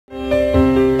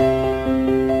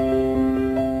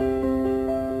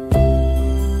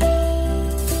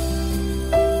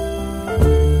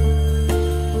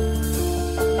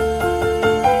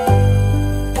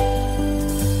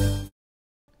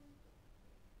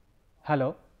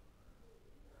Hello,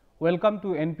 welcome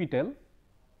to NPTEL.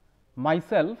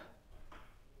 Myself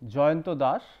Jayanto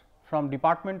Das from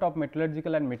Department of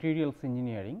Metallurgical and Materials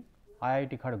Engineering,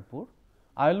 IIT Kharagpur.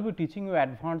 I will be teaching you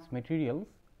advanced materials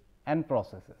and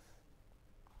processes.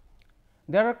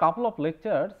 There are a couple of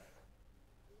lectures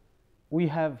we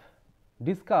have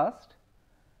discussed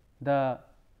the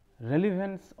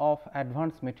relevance of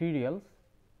advanced materials,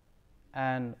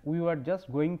 and we were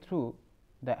just going through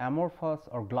the amorphous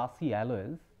or glassy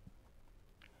alloys.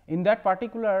 In that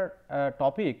particular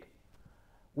topic,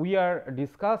 we are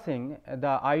discussing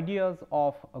the ideas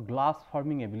of glass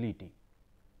forming ability.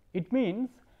 It means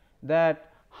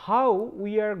that how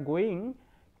we are going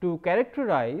to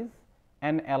characterize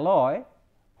an alloy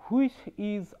which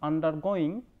is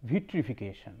undergoing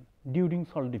vitrification during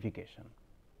solidification,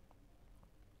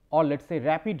 or let us say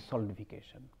rapid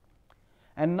solidification.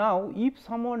 And now, if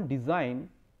someone design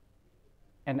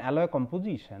an alloy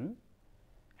composition,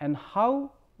 and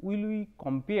how will we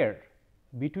compare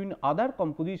between other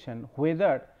composition,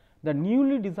 whether the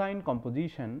newly designed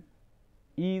composition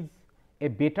is a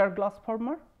better glass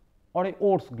former or a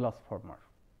worse glass former.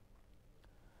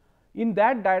 In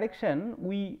that direction,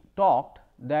 we talked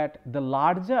that the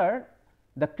larger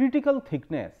the critical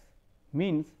thickness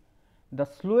means the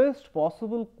slowest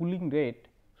possible cooling rate,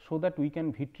 so that we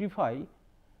can vitrify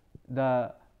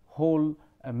the whole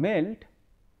melt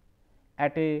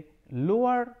at a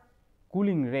lower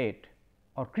cooling rate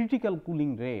or critical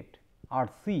cooling rate R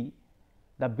C,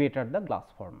 the better the glass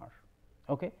former.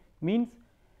 Okay. Means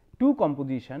two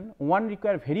composition, one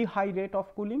require very high rate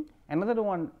of cooling, another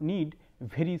one need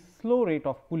very slow rate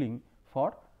of cooling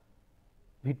for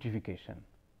vitrification.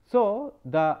 So,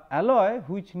 the alloy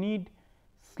which need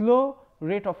slow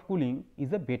rate of cooling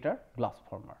is a better glass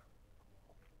former.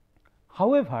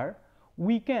 However,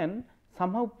 we can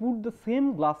somehow put the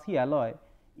same glassy alloy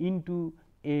into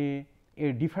a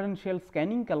differential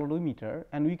scanning calorimeter,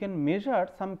 and we can measure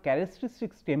some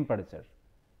characteristics temperature,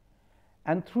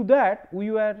 and through that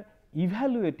we were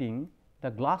evaluating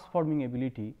the glass forming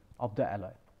ability of the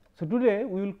alloy. So, today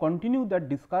we will continue that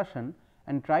discussion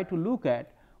and try to look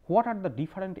at what are the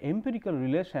different empirical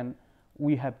relation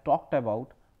we have talked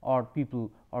about, or people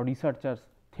or researchers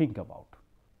think about.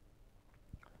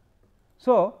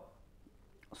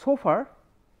 So far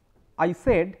I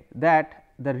said that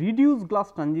the reduced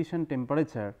glass transition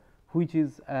temperature, which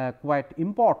is quite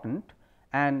important,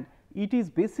 and it is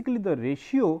basically the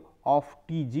ratio of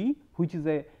T g, which is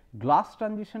a glass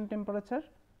transition temperature,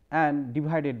 and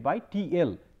divided by T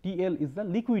L. T L is the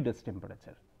liquidus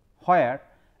temperature, where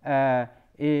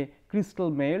a crystal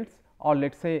melts, or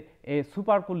let us say a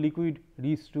supercooled liquid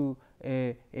reaches to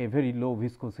a very low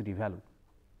viscosity value.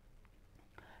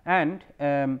 And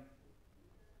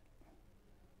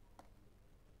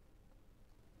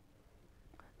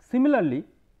similarly,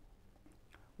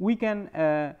 we can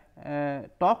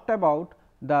talk about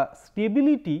the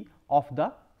stability of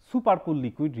the supercooled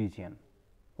liquid region.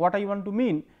 What I want to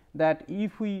mean, that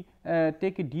if we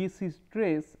take a DSC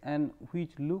trace and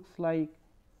which looks like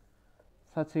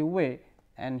such a way,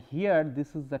 and here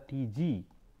this is the T g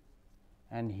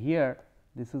and here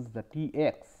this is the T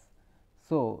x.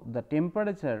 So, the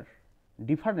temperature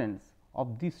difference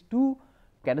of these two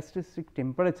characteristic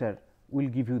temperature will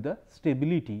give you the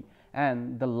stability,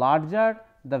 and the larger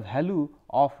the value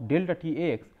of delta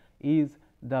T x is,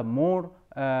 the more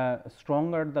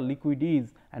stronger the liquid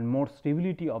is and more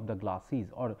stability of the glass is,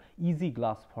 or easy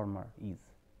glass former is.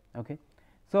 Okay.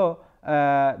 So,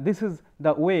 this is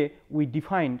the way we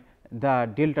defined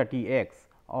the delta T x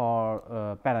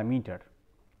or parameter.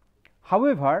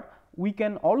 However, we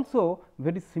can also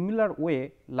very similar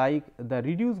way, like the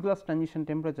reduced glass transition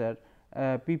temperature,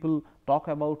 people talk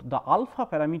about the alpha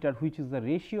parameter, which is the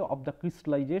ratio of the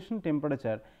crystallization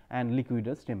temperature and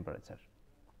liquidus temperature.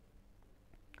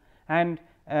 And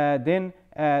then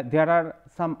there are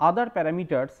some other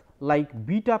parameters like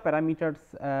beta parameters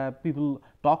people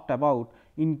talked about.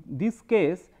 In this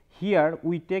case, here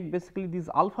we take basically this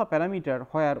alpha parameter,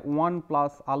 where 1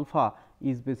 plus alpha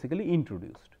is basically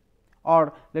introduced,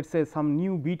 or let us say some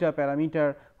new beta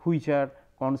parameter which are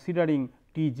considering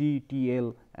T g, T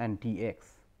l and T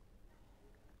x.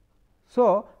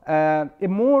 So, a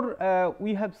more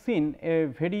we have seen a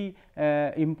very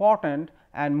important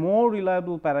and more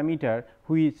reliable parameter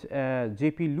which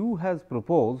J P Liu has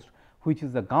proposed, which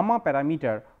is the gamma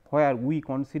parameter, where we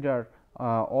consider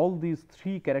all these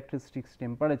three characteristics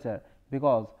temperature,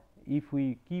 because if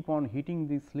we keep on heating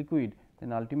this liquid,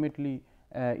 then ultimately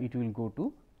it will go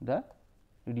to the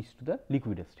reach to the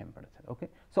liquidus temperature. Okay.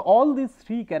 So, all these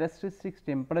three characteristics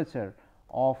temperature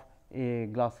of a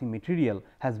glassy material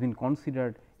has been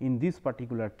considered in this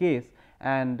particular case,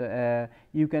 and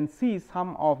you can see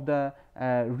some of the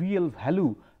real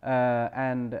value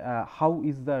and how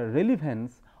is the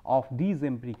relevance of these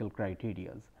empirical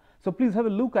criteria. So, please have a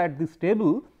look at this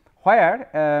table where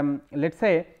let us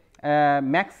say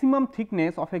maximum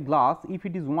thickness of a glass, if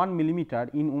it is 1 millimeter,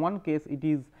 in one case it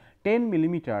is 10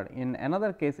 millimeter, in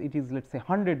another case it is let us say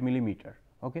 100 millimeter.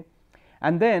 Okay.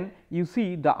 And then you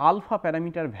see the alpha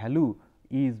parameter value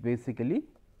is basically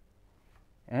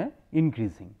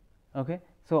increasing. Okay.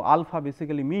 So, alpha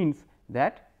basically means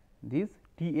that this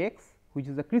T x, which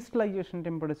is the crystallization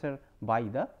temperature by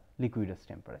the liquidus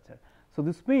temperature. So,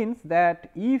 this means that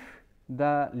if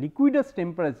the liquidus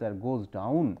temperature goes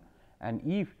down and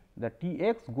if the T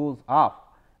x goes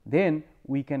up, then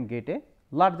we can get a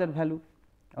larger value.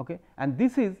 Okay. And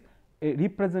this is a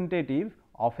representative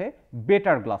of a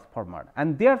better glass former,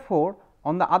 and therefore,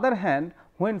 on the other hand,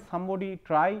 when somebody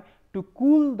try to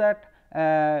cool that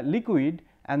liquid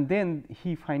and then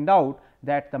he find out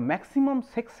that the maximum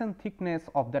section thickness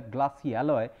of that glassy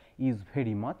alloy is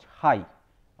very much high.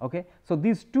 Okay. So,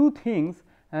 these two things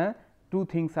are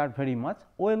very much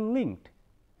well linked.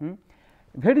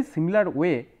 Very similar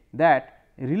way that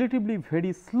relatively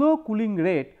very slow cooling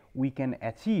rate we can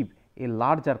achieve a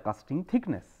larger casting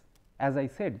thickness, as I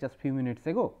said just few minutes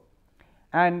ago.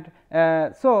 And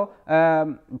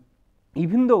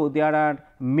even though there are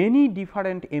many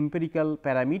different empirical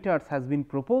parameters has been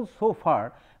proposed so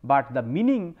far, but the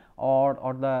meaning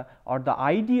or the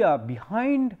idea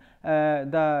behind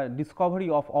the discovery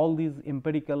of all these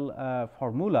empirical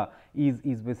formula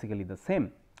is basically the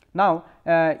same. Now,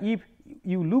 if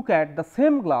you look at the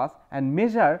same glass and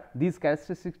measure these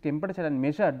characteristic temperature and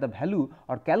measure the value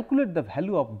or calculate the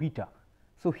value of beta.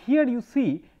 So, here you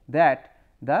see that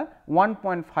the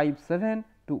 1.57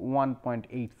 to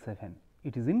 1.87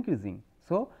 it is increasing.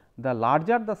 So, the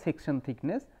larger the section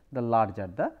thickness, the larger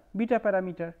the beta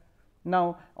parameter.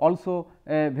 Now, also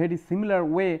a very similar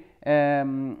way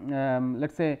let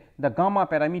us say the gamma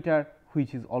parameter,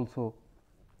 which is also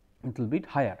little bit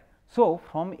higher. So,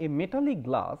 from a metallic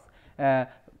glass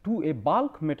to a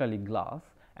bulk metallic glass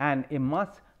and a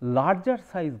much larger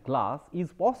size glass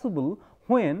is possible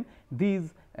when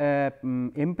these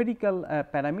empirical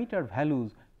parameter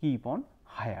values keep on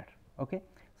higher. Okay.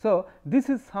 So, this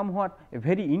is somewhat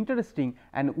very interesting,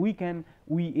 and we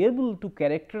able to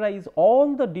characterize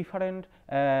all the different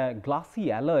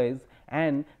glassy alloys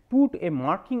and put a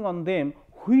marking on them,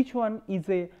 which one is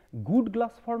a good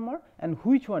glass former and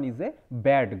which one is a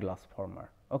bad glass former.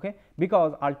 Okay.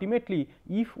 Because ultimately,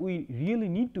 if we really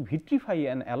need to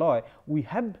vitrify an alloy, we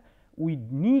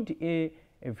need a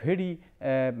very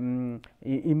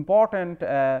important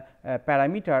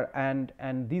parameter,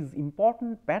 and this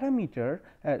important parameter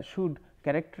should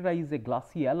characterize a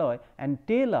glassy alloy and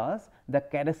tell us the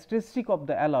characteristic of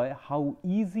the alloy, how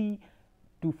easy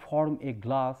to form a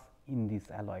glass in this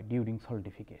alloy during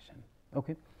solidification.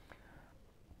 Okay.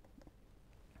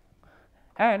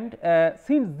 And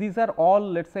since these are all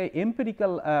let us say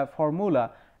empirical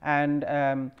formula, and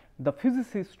the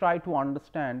physicists try to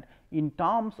understand in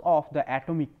terms of the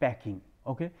atomic packing.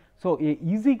 Okay. So, a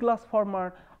easy glass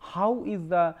former, how is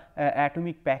the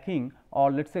atomic packing, or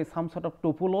let us say some sort of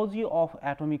topology of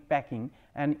atomic packing,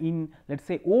 and in let us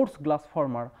say Orr's glass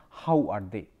former, how are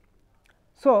they.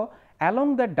 So,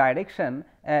 along that direction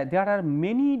there are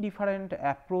many different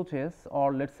approaches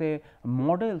or let us say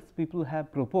models people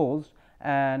have proposed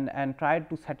and tried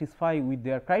to satisfy with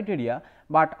their criteria,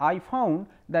 but I found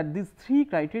that these three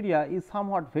criteria is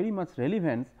somewhat very much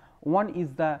relevant. One is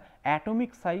the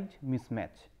atomic size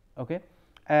mismatch. Okay.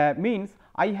 Means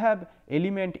I have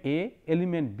element A,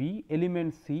 element B,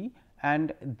 element C,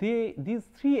 and these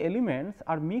three elements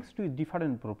are mixed with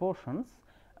different proportions.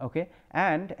 Okay.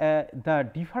 And the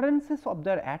differences of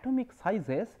their atomic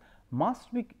sizes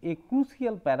must be a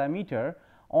crucial parameter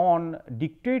on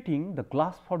dictating the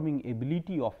glass forming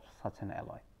ability of such an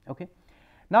alloy. Okay.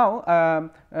 Now,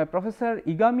 Professor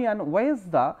Igami and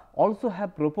Uesda also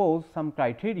have proposed some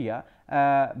criteria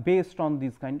based on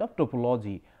this kind of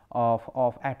topology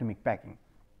of atomic packing.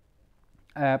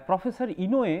 Professor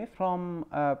Inoue from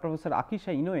Professor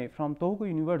Akisha Inoue from Tohoku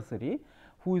University,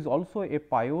 who is also a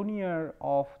pioneer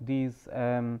of this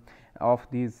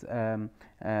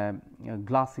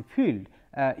glassy field,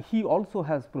 he also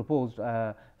has proposed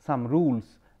some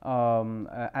rules,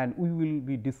 and we will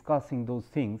be discussing those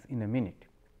things in a minute.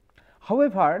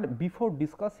 However, before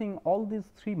discussing all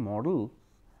these three models,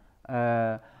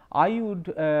 I would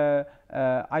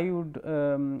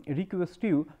request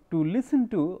you to listen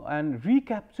to and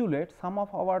recapitulate some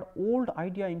of our old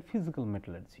idea in physical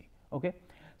metallurgy. Okay.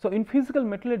 So, in physical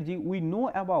metallurgy we know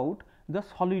about the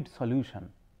solid solution,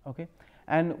 okay,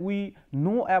 and we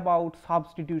know about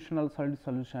substitutional solid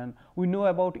solution, we know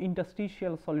about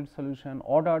interstitial solid solution,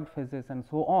 ordered phases and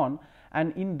so on,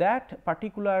 and in that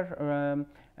particular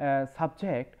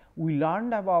subject we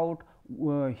learned about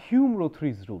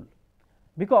Hume-Rothary's rule,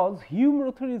 because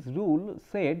Hume-Rothary's rule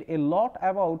said a lot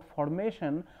about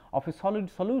formation of a solid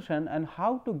solution and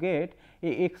how to get a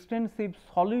extensive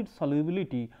solid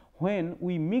solubility when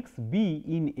we mix B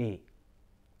in A.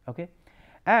 Okay.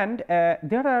 And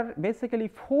there are basically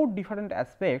 4 different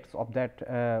aspects of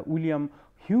that William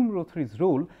Hume-Rothary's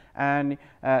rule, and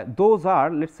those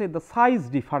are, let us say, the size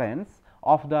difference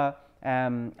of the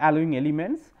alloying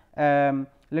elements,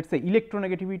 let us say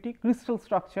electronegativity, crystal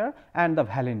structure and the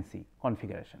valency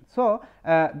configuration. So,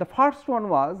 the first one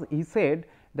was, he said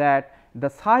that the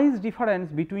size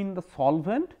difference between the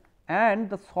solvent and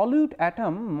the solute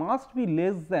atom must be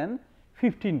less than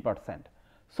 15%.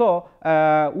 So,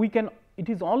 we can, it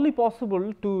is only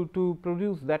possible to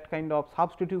produce that kind of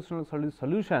substitutional solid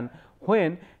solution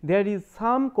when there is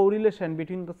some correlation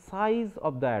between the size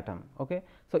of the atom. Okay.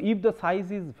 So, if the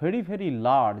size is very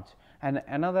large and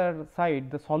another side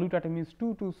the solute atom is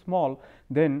too small,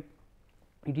 then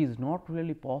it is not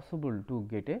really possible to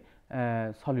get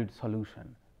a solid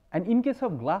solution. And in case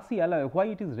of glassy alloy, why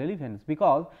it is relevant?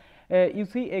 Because you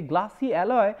see a glassy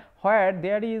alloy where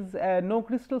there is no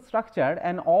crystal structure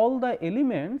and all the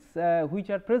elements which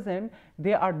are present,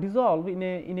 they are dissolved in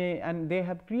a and they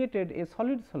have created a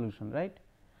solid solution, right.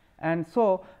 And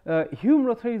so,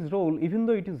 Hume-Rothary's rule, even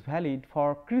though it is valid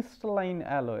for crystalline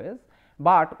alloys,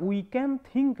 but we can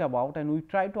think about and we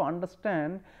try to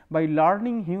understand by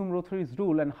learning Hume-Rothary's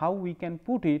rule and how we can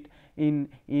put it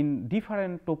in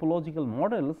different topological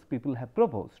models people have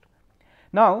proposed.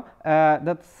 Now,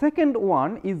 the second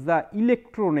one is the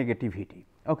electronegativity.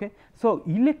 Okay. So,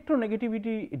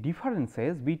 electronegativity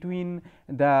differences between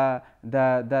the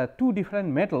 2 different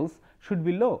metals should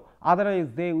be low,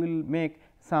 otherwise they will make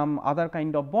some other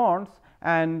kind of bonds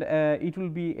and it will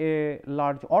be a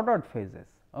large ordered phases.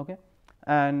 Okay.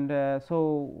 And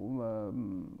so,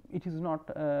 it is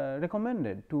not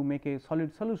recommended to make a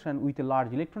solid solution with a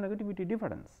large electronegativity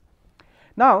difference.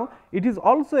 Now, it is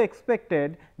also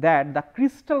expected that the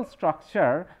crystal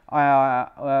structure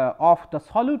of the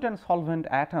solute and solvent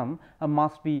atom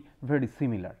must be very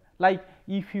similar. Like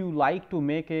if you like to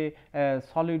make a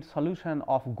solid solution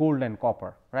of gold and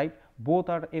copper, right, both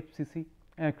are FCC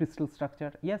crystal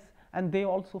structure, yes, and they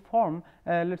also form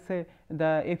let us say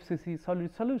the FCC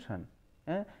solid solution,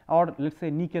 or let us say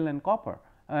nickel and copper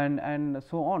and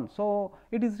so on. So,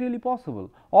 it is really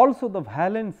possible. Also the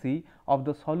valency of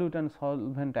the solute and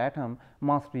solvent atom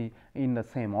must be in the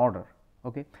same order.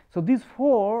 Okay. So, these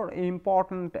 4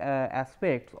 important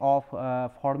aspects of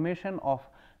formation of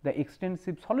the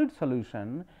extensive solid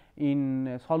solution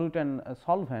in solute and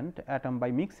solvent atom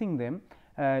by mixing them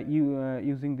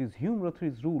using this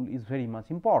Hume-Rothary's rule is very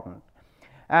much important.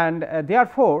 And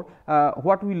therefore,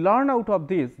 what we learn out of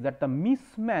this, that the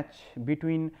mismatch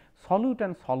between solute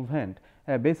and solvent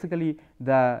basically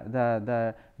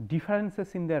the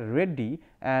differences in their radii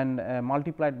and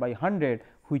multiplied by 100,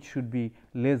 which should be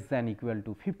less than equal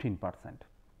to 15%.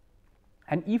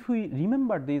 And if we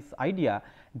remember this idea,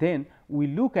 then we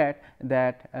look at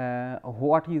that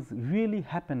what is really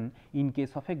happen in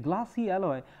case of a glassy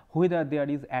alloy, whether there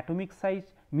is atomic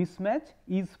size mismatch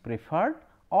is preferred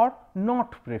or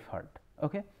not preferred.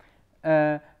 Okay.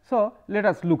 So, let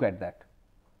us look at that.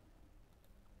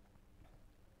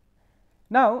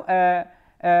 Now,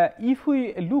 if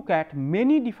we look at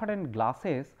many different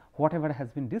glasses, whatever has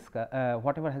been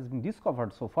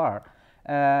discovered so far,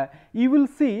 you will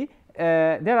see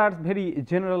there are very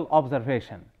general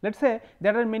observation. Let us say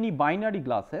there are many binary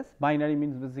glasses. Binary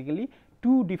means basically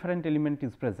 2 different element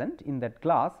is present in that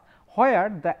glass, where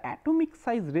the atomic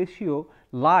size ratio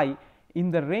lie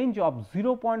in the range of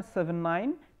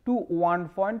 0.79 to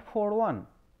 1.41,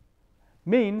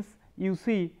 means you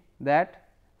see that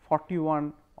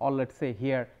 41, or let us say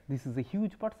here this is a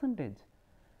huge percentage,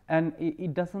 and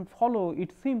it does not follow,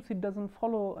 it seems it does not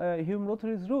follow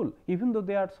Hume-Rothary's rule, even though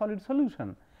they are solid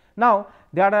solution. Now,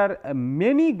 there are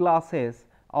many glasses,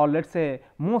 or let us say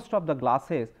most of the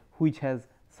glasses which has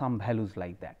some values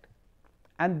like that,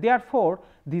 and therefore,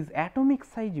 this atomic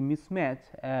size mismatch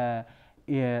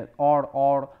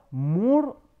or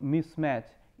more mismatch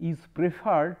is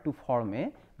preferred to form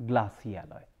a glassy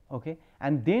alloy. Okay.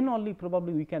 And then only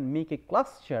probably we can make a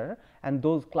cluster, and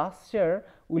those cluster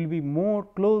will be more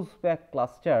close packed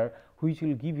cluster, which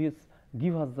will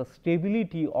give us the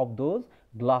stability of those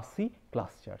glassy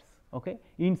clusters, okay,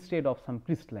 instead of some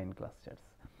crystalline clusters.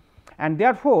 and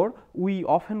therefore, we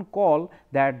often call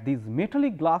that these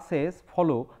metallic glasses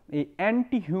follow a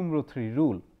anti-Hume-Rothery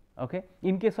rule. Okay.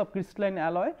 In case of crystalline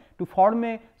alloy, to form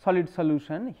a solid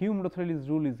solution, Hume-Rothery's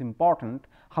rule is important.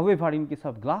 However, in case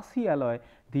of glassy alloy,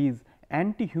 these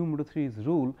anti-Hume-Rothery's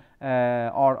rule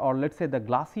or let us say the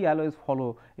glassy alloys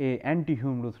follow a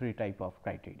anti-Hume-Rothery type of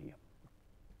criteria.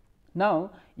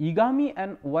 Now, Igami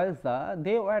and Ueza,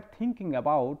 they were thinking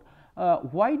about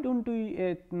why do not we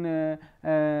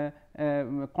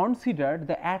consider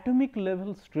the atomic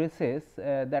level stresses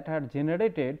that are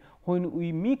generated when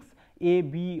we mix A,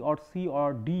 B or C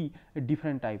or D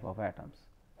different type of atoms.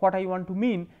 What I want to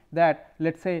mean that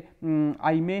let us say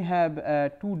I may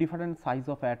have two different size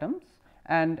of atoms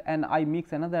and I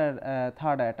mix another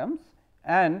third atoms,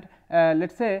 and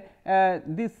let us say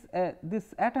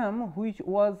this atom which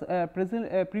was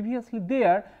previously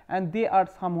there, and they are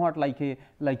somewhat like a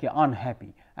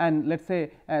unhappy, and let us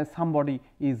say somebody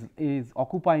is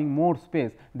occupying more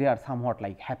space, they are somewhat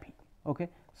like happy. Okay.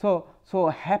 So,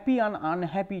 happy and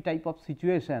unhappy type of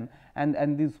situation,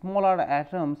 and these smaller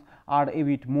atoms are a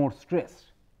bit more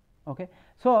stressed. Okay.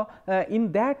 So,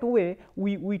 in that way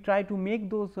we try to make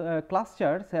those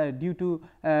clusters due to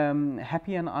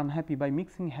happy and unhappy by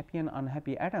mixing happy and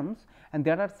unhappy atoms, and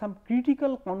there are some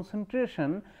critical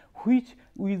concentration which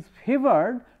is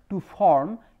favored to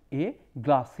form a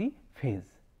glassy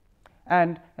phase,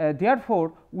 and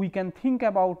therefore, we can think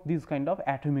about these kind of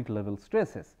atomic level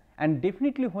stresses. And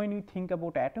definitely when you think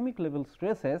about atomic level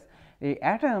stresses, a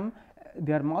atom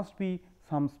there must be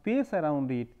some space around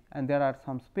it, and there are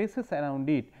some spaces around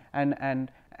it,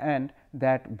 and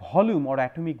that volume or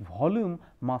atomic volume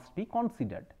must be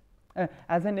considered.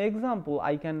 As an example,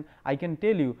 I can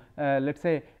tell you let us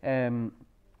say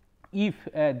if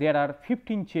there are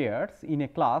 15 chairs in a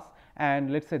class,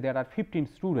 and let us say there are 15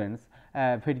 students,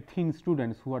 very thin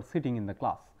students who are sitting in the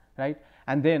class, right,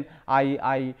 and then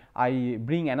I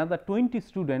bring another 20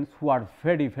 students who are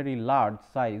very large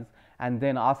size, and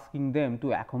then asking them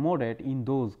to accommodate in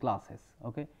those classes,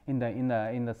 okay, in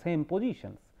the same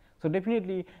positions. So,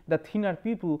 definitely the thinner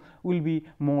people will be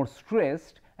more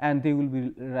stressed, and they will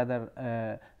be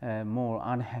rather more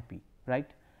unhappy, right.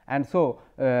 And so,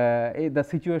 the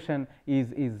situation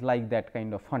is like that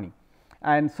kind of funny.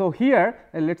 And so, here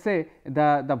let us say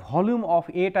the volume of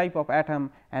A type of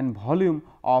atom and volume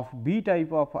of B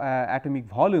type of atomic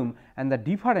volume, and the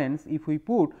difference if we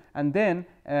put, and then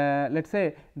let us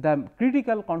say the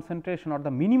critical concentration or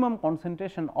the minimum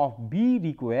concentration of B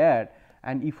required,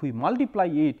 and if we multiply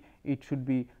it, it should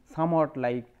be somewhat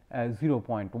like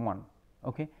 0.1.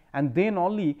 Okay. And then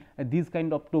only this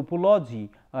kind of topology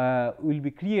will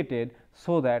be created,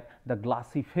 so that the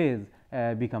glassy phase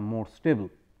become more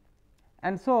stable.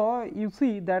 And so, you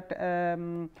see that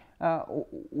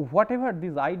whatever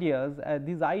these ideas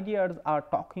are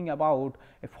talking about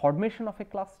a formation of a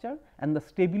cluster and the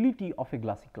stability of a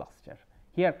glassy cluster.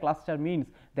 Here cluster means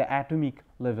the atomic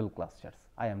level clusters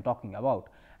I am talking about,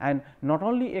 and not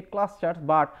only a cluster,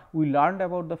 but we learned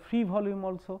about the free volume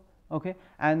also. Okay.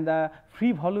 And the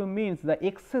free volume means the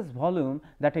excess volume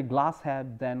that a glass has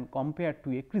than compared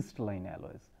to a crystalline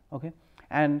alloys. Okay.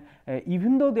 And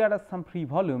even though there are some free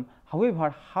volume,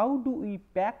 however, how do we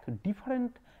pack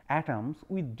different atoms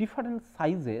with different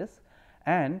sizes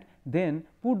and then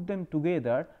put them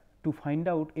together to find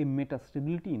out a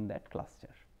metastability in that cluster?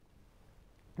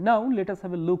 Now, let us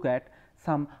have a look at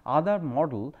some other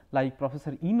model like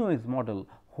Professor Inouye's model.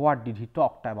 What did he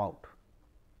talk about?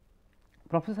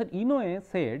 Professor Inouye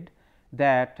said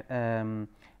that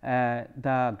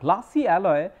the glassy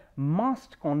alloy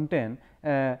must contain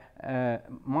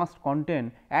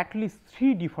at least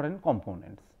 3 different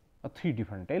components or 3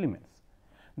 different elements.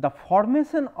 The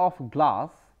formation of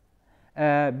glass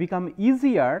become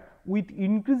easier with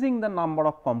increasing the number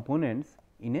of components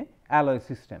in a alloy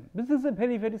system. This is a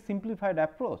very simplified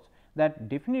approach, that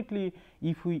definitely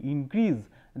if we increase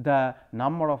the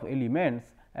number of elements,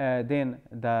 then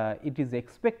it is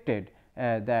expected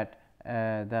that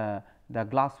the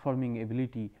glass forming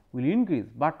ability will increase,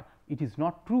 but it is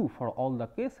not true for all the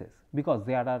cases, because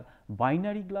there are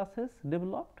binary glasses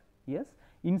developed, yes,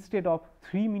 instead of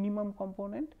 3 minimum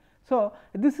component. So,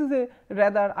 this is a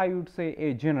rather I would say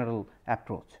a general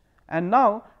approach. And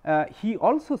now, he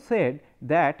also said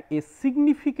that a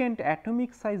significant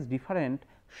atomic size difference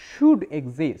should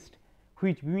exist,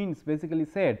 which means basically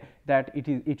said that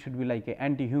it should be like a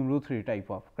anti-Hume-Rothery type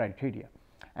of criteria,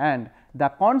 and the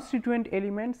constituent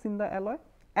elements in the alloy,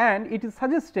 and it is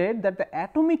suggested that the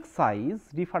atomic size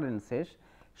differences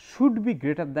should be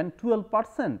greater than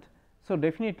 12%. So,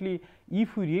 definitely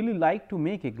if we really like to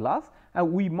make a glass,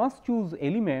 we must choose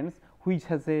elements which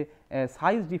has a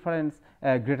size difference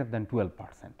greater than 12%,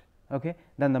 okay,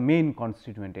 than the main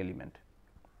constituent element.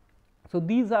 So,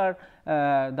 these are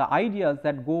the ideas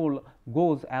that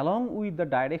goes along with the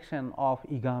direction of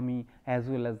Igami as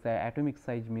well as the atomic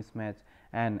size mismatch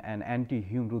and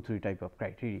anti-Hume-Rothery type of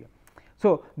criteria.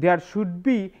 So, there should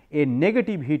be a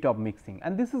negative heat of mixing,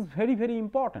 and this is very very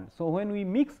important. So, when we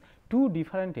mix two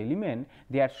different elements,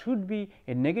 there should be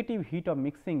a negative heat of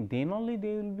mixing, then only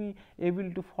they will be able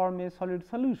to form a solid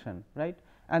solution, right,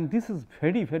 and this is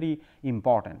very very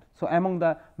important. So, among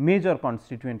the major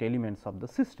constituent elements of the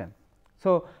system.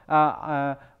 So,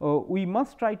 we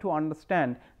must try to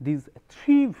understand these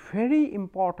three very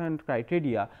important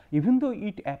criteria, even though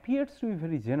it appears to be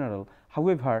very general.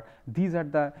 However, these are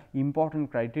the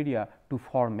important criteria to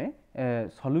form a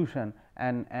solution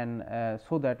and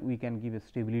so that we can give a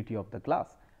stability of the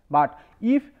glass. But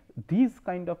if these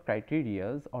kind of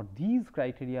criteria or these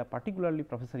criteria, particularly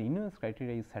Professor Inouye's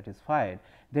criteria is satisfied,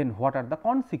 then what are the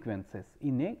consequences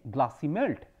in a glassy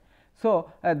melt?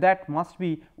 So, that must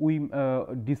be we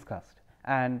discussed,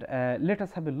 and let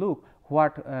us have a look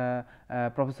what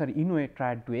Professor Inouye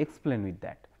tried to explain with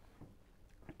that.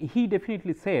 He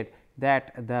definitely said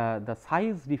that the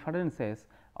size differences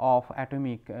of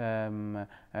atomic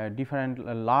different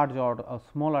large or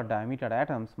smaller diameter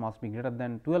atoms must be greater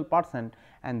than 12%,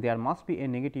 and there must be a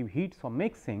negative heat of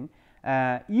mixing.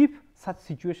 If such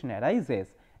situation arises,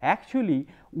 actually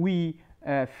we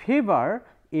favor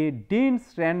a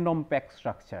dense random packed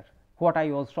structure, what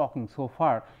I was talking so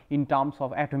far in terms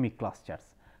of atomic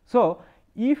clusters. So,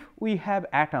 if we have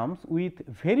atoms with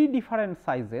very different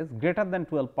sizes greater than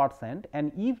 12%,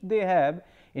 and if they have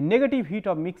a negative heat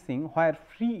of mixing where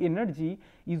free energy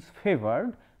is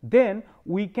favored, then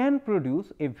we can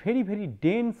produce a very very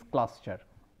dense cluster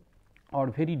or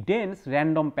very dense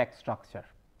random packed structure.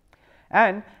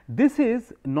 And this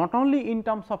is not only in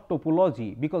terms of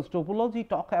topology, because topology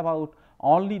talk about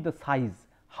only the size.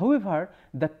 However,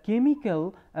 the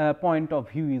chemical point of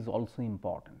view is also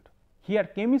important. Here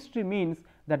chemistry means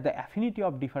that the affinity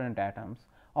of different atoms,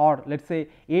 or let us say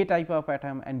A type of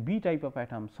atom and B type of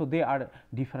atom. So, they are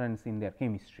different in their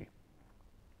chemistry,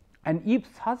 and if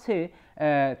such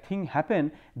a thing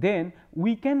happen, then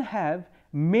we can have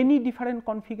many different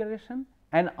configuration,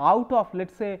 and out of let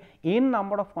us say n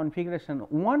number of configuration,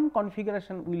 one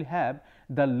configuration will have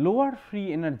the lower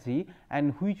free energy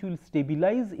and which will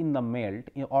stabilize in the melt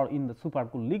or in the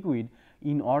supercooled liquid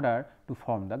in order to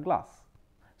form the glass.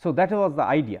 So, that was the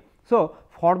idea. So,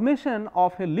 formation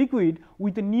of a liquid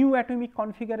with a new atomic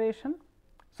configuration.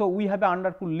 So, we have an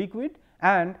undercooled liquid,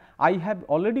 and I have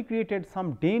already created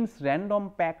some dense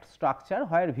random packed structure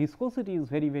where viscosity is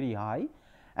very very high,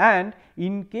 and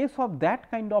in case of that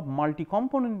kind of multi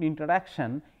component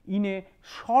interaction in a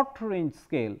short range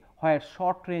scale, where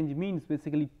short range means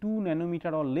basically 2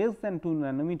 nanometer or less than 2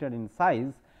 nanometer in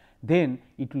size, then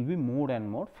it will be more and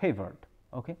more favored.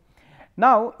 Okay.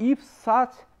 Now, if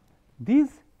such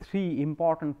these three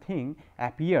important things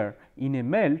appear in a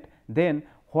melt, then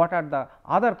what are the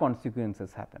other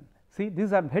consequences happen? See,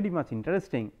 these are very much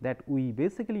interesting, that we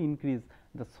basically increase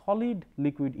the solid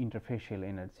liquid interfacial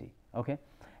energy, okay.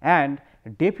 And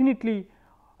definitely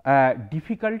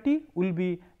difficulty will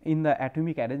be in the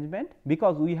atomic arrangement,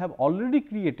 because we have already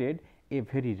created a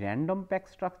very random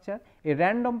packed structure. A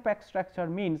random packed structure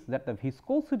means that the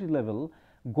viscosity level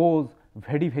goes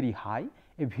very very high.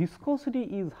 A viscosity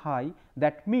is high,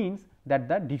 that means that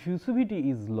the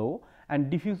diffusivity is low,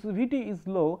 and diffusivity is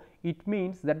low, it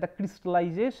means that the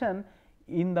crystallization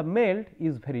in the melt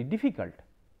is very difficult.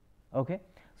 Okay.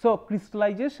 So,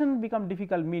 crystallization become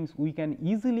difficult means we can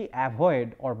easily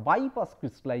avoid or bypass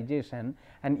crystallization,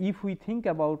 and if we think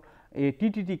about a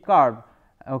TTT curve,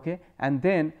 okay, and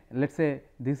then let us say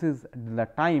this is the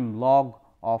time log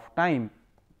of time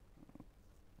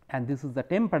and this is the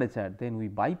temperature, then we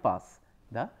bypass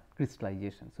the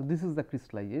crystallization. So, this is the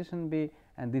crystallization bay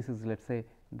and this is let us say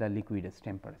the liquidus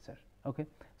temperature. Okay.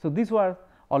 So, this was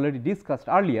already discussed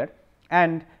earlier,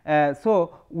 and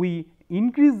so we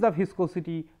increase the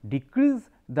viscosity, decrease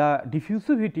the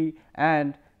diffusivity,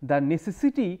 and the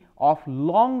necessity of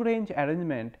long range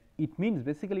arrangement. It means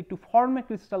basically to form a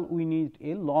crystal we need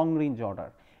a long range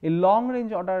order. A long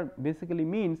range order basically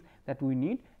means that we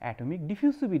need atomic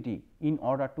diffusivity in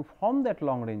order to form that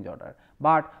long range order,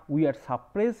 but we are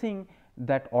suppressing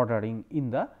that ordering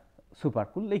in the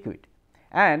supercooled liquid.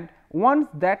 And once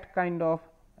that kind of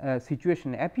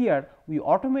situation appear, we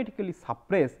automatically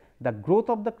suppress the growth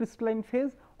of the crystalline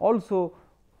phase. Also,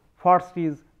 first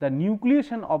is the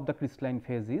nucleation of the crystalline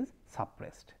phase is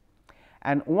suppressed,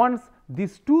 and once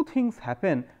these two things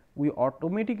happen, we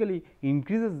automatically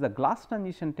increases the glass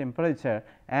transition temperature,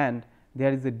 and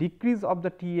there is a decrease of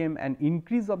the Tm and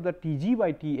increase of the Tg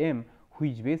by Tm,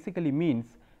 which basically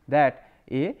means that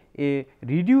a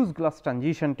reduced glass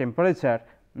transition temperature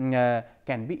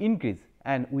can be increased,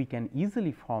 and we can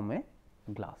easily form a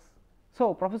glass.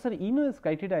 So, Professor Inouye's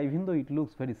criteria, even though it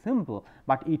looks very simple,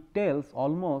 but it tells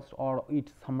almost, or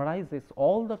it summarizes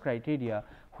all the criteria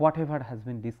whatever has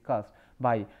been discussed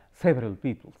by several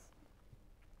peoples.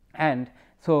 And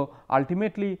so,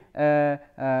 ultimately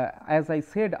as I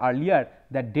said earlier,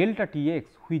 that delta Tx,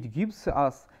 which gives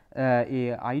us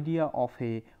a idea of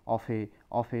a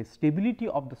stability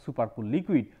of the supercooled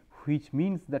liquid, which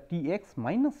means the Tx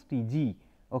minus Tg.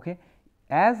 Okay.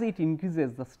 As it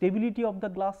increases, the stability of the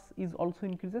glass is also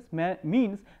increases,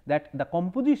 means that the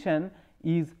composition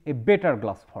is a better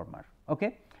glass former.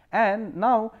 Okay. And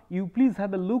now, you please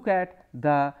have a look at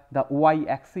the y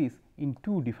axis in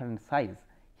two different size.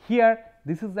 Here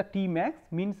this is the T max,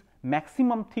 means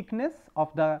maximum thickness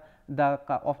of the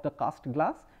cast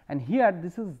glass, and here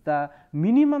this is the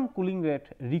minimum cooling rate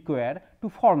required to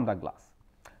form the glass.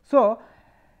 So,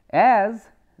 as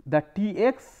the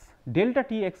Tx delta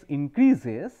Tx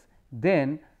increases,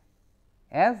 then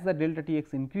as the delta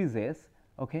Tx increases,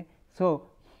 okay, so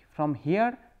from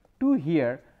here to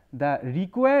here the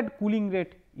required cooling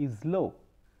rate is low.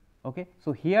 Okay.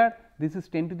 So, here this is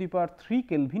 10 to the power 3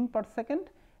 Kelvin per second,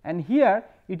 and here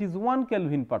it is 1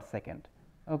 Kelvin per second.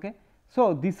 Okay.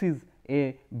 So, this is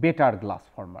a better glass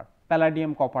former,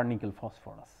 palladium, copper, nickel,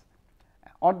 phosphorus.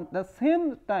 At the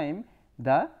same time,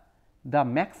 the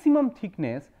maximum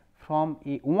thickness from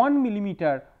a 1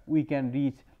 millimeter we can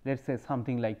reach, let us say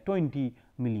something like 20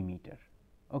 millimeter.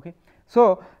 Okay.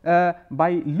 So,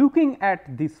 by looking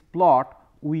at this plot,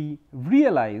 we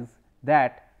realize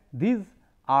that these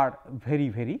are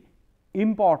very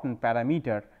important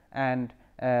parameter, and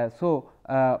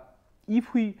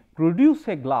if we produce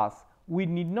a glass, we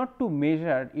need not to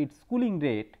measure its cooling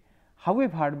rate.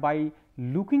 However, by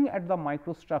looking at the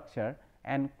microstructure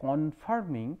and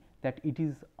confirming that it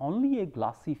is only a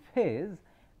glassy phase,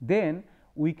 then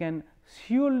we can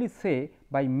surely say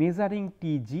by measuring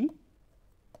Tg,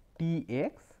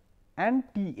 Tx and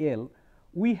Tl,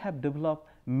 we have developed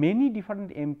many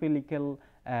different empirical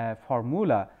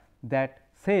formula that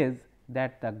says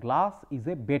that the glass is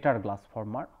a better glass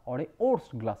former or a worse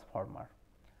glass former.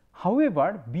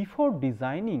 However, before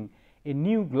designing a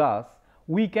new glass,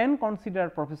 we can consider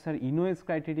Professor Inouye's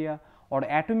criteria or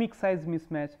atomic size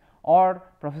mismatch or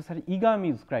Professor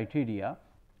Igami's criteria,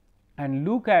 and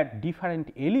look at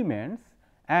different elements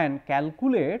and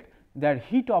calculate their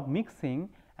heat of mixing,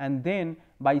 and then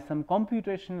by some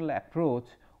computational approach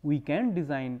we can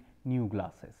design new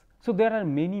glasses. So, there are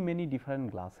many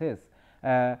different glasses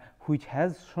which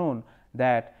has shown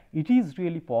that it is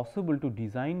really possible to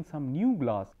design some new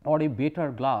glass or a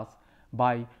better glass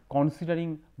by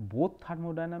considering both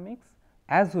thermodynamics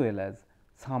as well as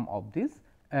some of these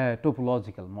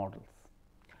topological models.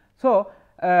 So,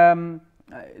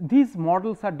 these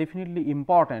models are definitely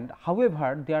important.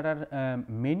 However, there are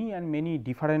many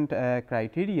different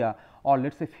criteria, or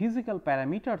let us say physical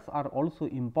parameters are also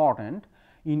important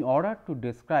in order to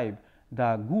describe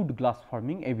the good glass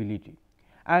forming ability,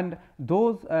 and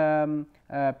those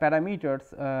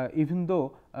parameters even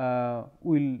though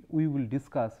we will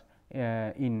discuss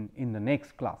in the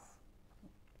next class.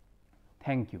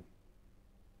 Thank you.